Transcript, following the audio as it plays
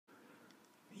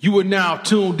You are now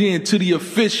tuned in to the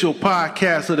official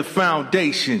podcast of the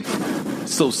Foundation.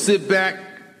 So sit back,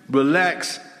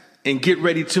 relax, and get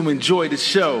ready to enjoy the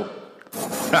show. All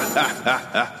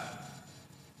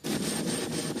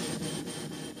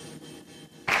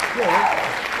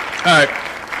right.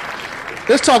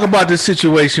 Let's talk about this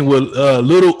situation with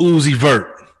Little Uzi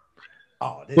Vert.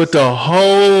 With the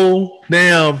whole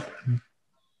damn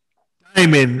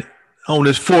diamond on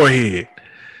his forehead.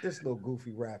 This little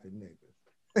goofy rapping nigga.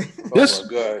 Oh my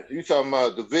God. You talking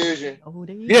about Division?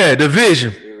 Yeah,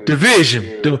 Division.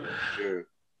 Division.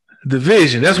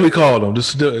 Division. That's what we call him.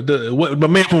 My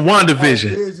man from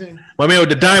WandaVision. My man with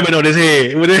the diamond on his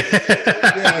head.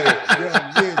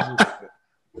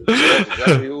 That's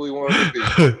exactly who we want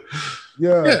to be.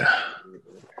 Yeah.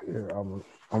 I'm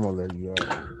gonna let you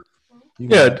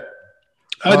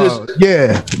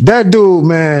that dude,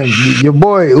 man, your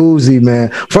boy Uzi,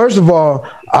 man. First of all,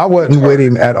 I wasn't with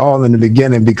him at all in the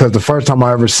beginning because the first time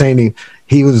I ever seen him,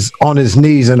 he was on his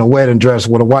knees in a wedding dress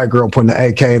with a white girl putting the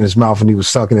AK in his mouth and he was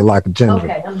sucking it like a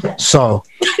ginger. Okay, so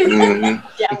I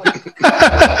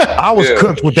was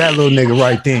cooked with that little nigga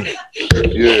right then.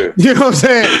 Yeah. You know what I'm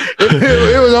saying?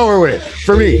 It was over with.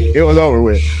 For me, it was over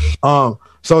with.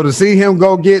 So to see him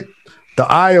go get the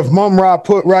eye of Mum-Ra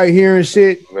put right here and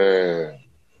shit, man.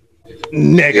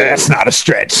 Nigga, that's not a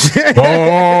stretch. You know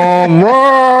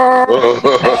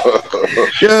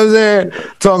what I'm saying?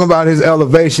 Talking about his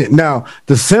elevation. Now,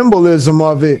 the symbolism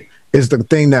of it is the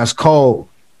thing that's cold.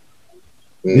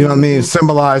 You know what I mean?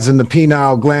 Symbolizing the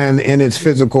pineal gland in its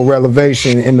physical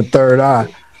elevation in the third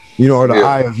eye, you know, or the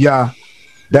eye of Yah.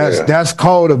 That's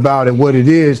cold about it, what it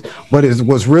is. But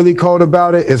what's really cold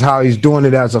about it is how he's doing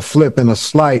it as a flip and a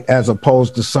slight as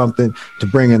opposed to something to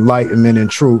bring enlightenment and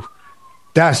truth.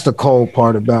 That's the cold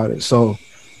part about it. So,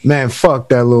 man, fuck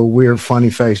that little weird, funny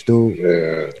face dude.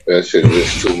 Yeah, that shit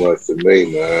is too much to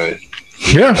me, man.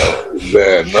 Yeah.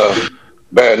 Bad enough.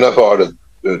 Bad enough all the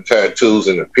tattoos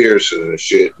and the piercing and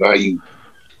shit. Now you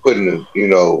putting the,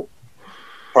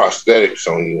 prosthetics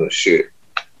on you and shit.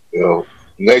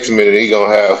 Next minute he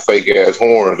gonna have fake ass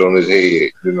horns on his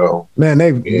head, Man,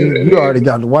 you already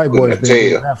got the white boys been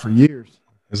doing that for years.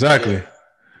 Exactly.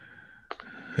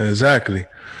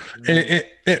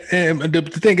 And the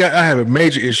thing I have a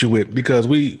major issue with, because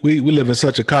we live in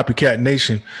such a copycat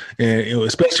nation, and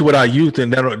especially with our youth,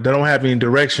 and they don't have any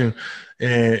direction,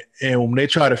 and when they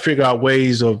try to figure out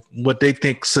ways of what they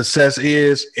think success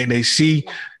is, and they see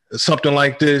something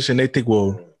like this, and they think,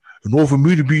 well, in order for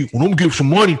me to be, when I'm gonna get some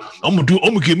money, I'm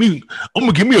gonna get me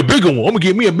a bigger one. I'm gonna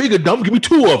get me a bigger. I'm gonna give me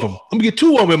two of them. I'm gonna get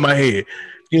two of them in my head.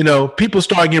 People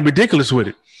start getting ridiculous with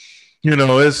it.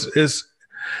 It's.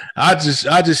 I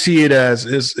just see it as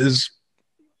it's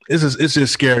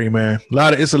just scary, man.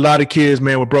 It's a lot of kids,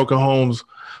 man, with broken homes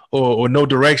or no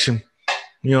direction.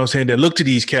 You know what I'm saying? That look to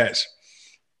these cats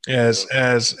as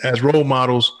role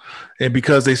models, and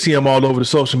because they see them all over the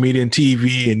social media and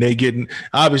TV, and they getting,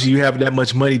 obviously you have that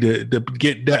much money to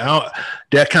get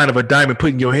that kind of a diamond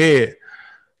put in your head.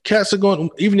 Cats are going,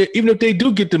 even if they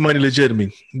do get the money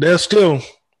legitimately, they'll still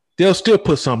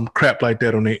put some crap like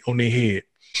that on their head.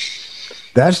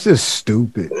 That's just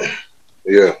stupid.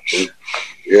 Yeah,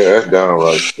 that's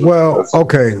downright. Well,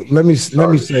 okay, let me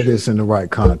say this in the right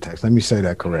context. Let me say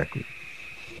that correctly.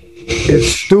 It's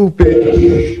stupid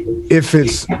if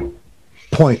it's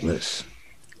pointless.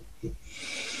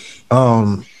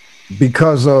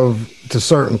 Because to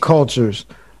certain cultures,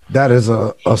 that is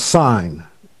a sign.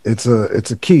 It's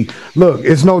a key. Look,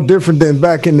 it's no different than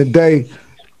back in the day.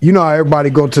 You know how everybody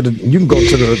you can go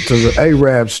to the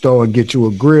Arab store and get you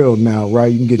a grill now,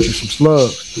 right? You can get you some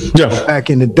slugs. Yeah.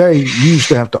 Back in the day, you used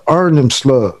to have to earn them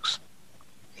slugs.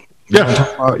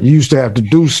 Yeah. You used to have to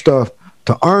do stuff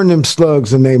to earn them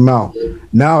slugs in their mouth.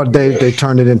 Nowadays, they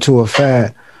turn it into a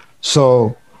fad.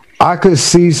 So I could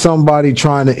see somebody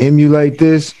trying to emulate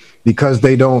this because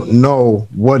they don't know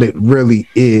what it really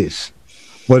is.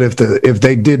 But if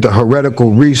they did the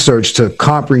heretical research to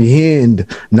comprehend,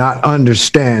 not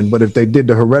understand, but if they did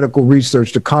the heretical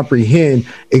research to comprehend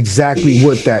exactly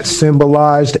what that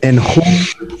symbolized and who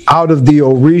out of the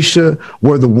Orisha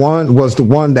was the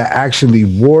one that actually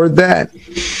wore that,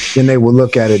 then they would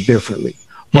look at it differently.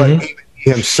 But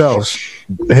himself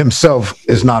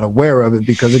is not aware of it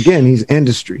because, again, he's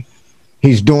industry.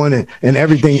 He's doing it, and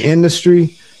everything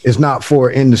industry is not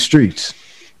for in the streets.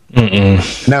 And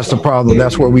that's the problem.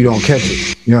 That's where we don't catch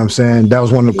it. You know what I'm saying? That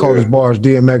was one of the coldest bars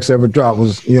DMX ever dropped.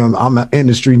 Was, I'm an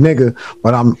industry nigga,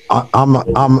 but I'm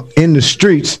in the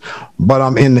streets, but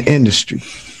I'm in the industry.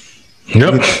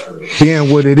 Yep.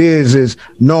 Then what it is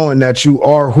knowing that you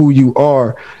are who you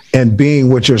are and being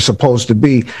what you're supposed to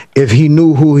be. If he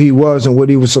knew who he was and what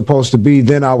he was supposed to be,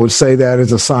 then I would say that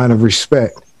is a sign of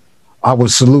respect. I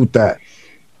would salute that.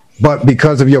 But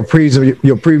because of your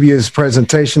previous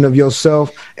presentation of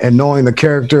yourself and knowing the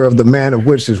character of the man of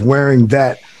which is wearing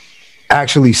that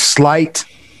actually slight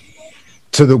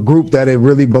to the group that it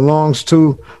really belongs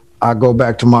to, I go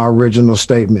back to my original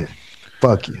statement.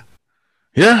 Fuck you.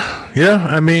 Yeah.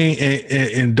 I mean,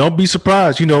 and don't be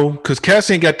surprised, you know, because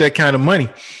Cass ain't got that kind of money.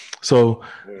 So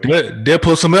they'll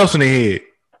put something else in their head.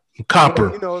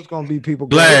 Copper. You know it's gonna be people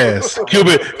glass,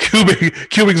 cubic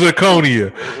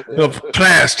zirconia,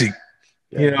 plastic.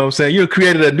 You know what I'm saying? You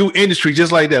created a new industry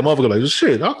just like that. Motherfucker like,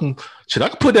 shit, I can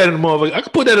put that in the motherfucker. I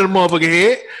can put that in the motherfucker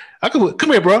head.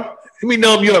 Come here, bro. Let me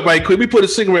numb you up right quick. Let me put a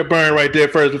cigarette burn right there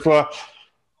first before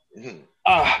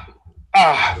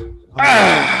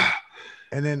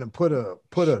and then to put a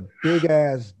big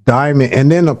ass diamond, and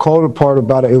then the colder part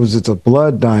about it's a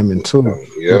blood diamond too,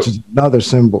 which is another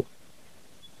symbol.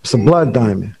 It's a blood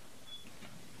diamond,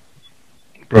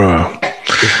 bro.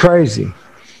 It's crazy.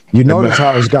 You notice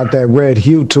how it's got that red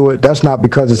hue to it. That's not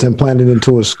because it's implanted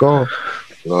into a skull.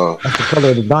 No. That's the color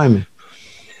of the diamond.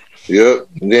 Yep.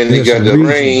 And then he got the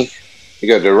ring. He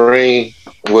got the ring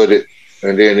with it,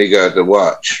 and then he got the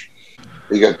watch.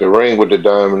 He got the ring with the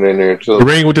diamond in there too. The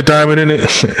ring with the diamond in it.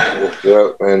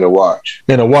 Yep, and the watch.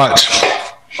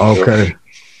 Okay. Yep.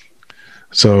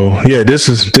 So yeah, this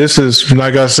is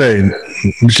like I say,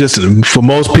 just for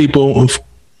most people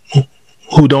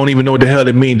who don't even know what the hell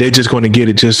it means, they're just going to get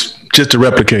it just to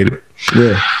replicate it.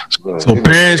 Yeah. So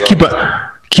parents, keep an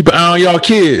eye on y'all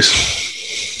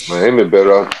kids. Man, him is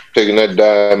better off taking that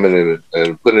diamond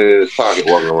and putting it in his pocket,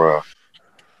 walking around.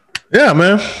 Yeah,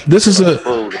 man. This is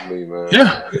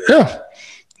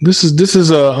This is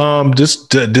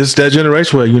that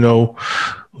generation where, you know,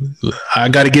 I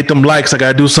got to get them likes. I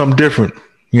got to do something different.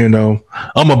 You know,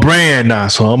 I'm a brand now,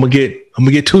 so I'm gonna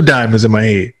get 2 diamonds in my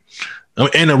head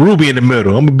and a ruby in the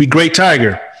middle. I'm gonna be Great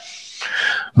Tiger.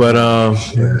 But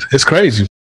it's crazy.